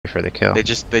for the kill. They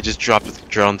just dropped the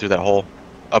drone through that hole,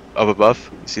 up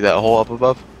above. You see that hole up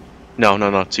above? No,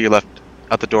 to your left,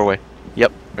 out the doorway.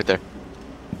 Yep, right there.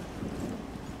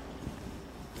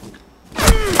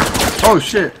 Oh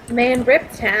shit! Man,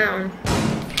 rip town.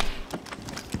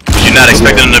 Was you not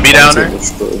expecting him to be down there?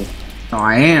 No,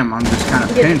 I am. I'm just kind of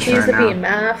You get pinched accused right of being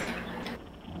now. math.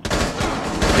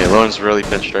 Yeah, Lone's really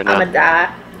pinched right now. I'ma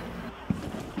die.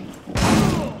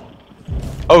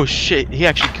 Oh shit, he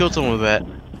actually killed someone with that.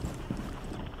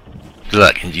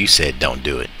 Look, and you said don't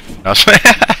do it.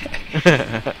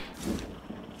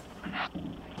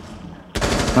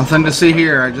 Nothing to see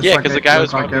here. I just Yeah, like 'cause the guy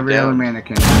was like walking every down. other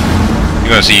mannequin. You're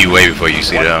gonna see you way before you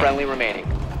see One them. friendly remaining.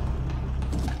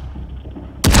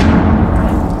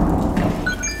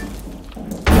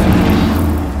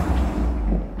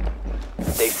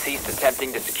 They've ceased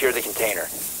attempting to secure the container.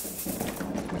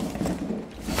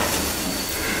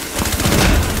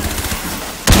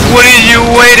 What did you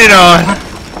waited on?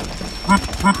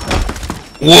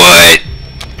 What?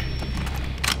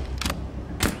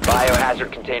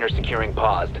 Biohazard container securing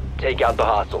paused. Take out the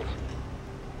hostiles.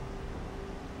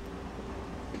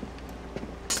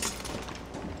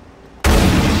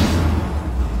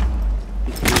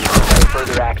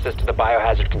 Further access to the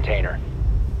biohazard container.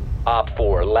 Op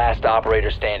 4, last operator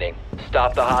standing.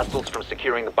 Stop the hostiles from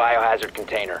securing the biohazard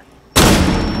container.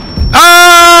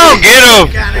 Oh,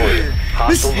 get him!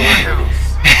 Hostiles eliminated.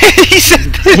 He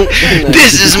said,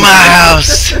 "This is my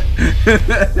house."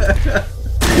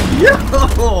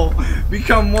 Yo!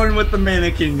 Become one with the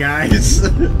mannequin, guys.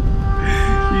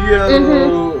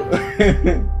 Yo!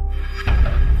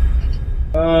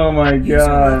 Oh my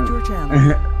god.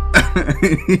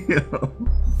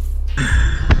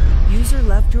 User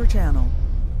left your channel.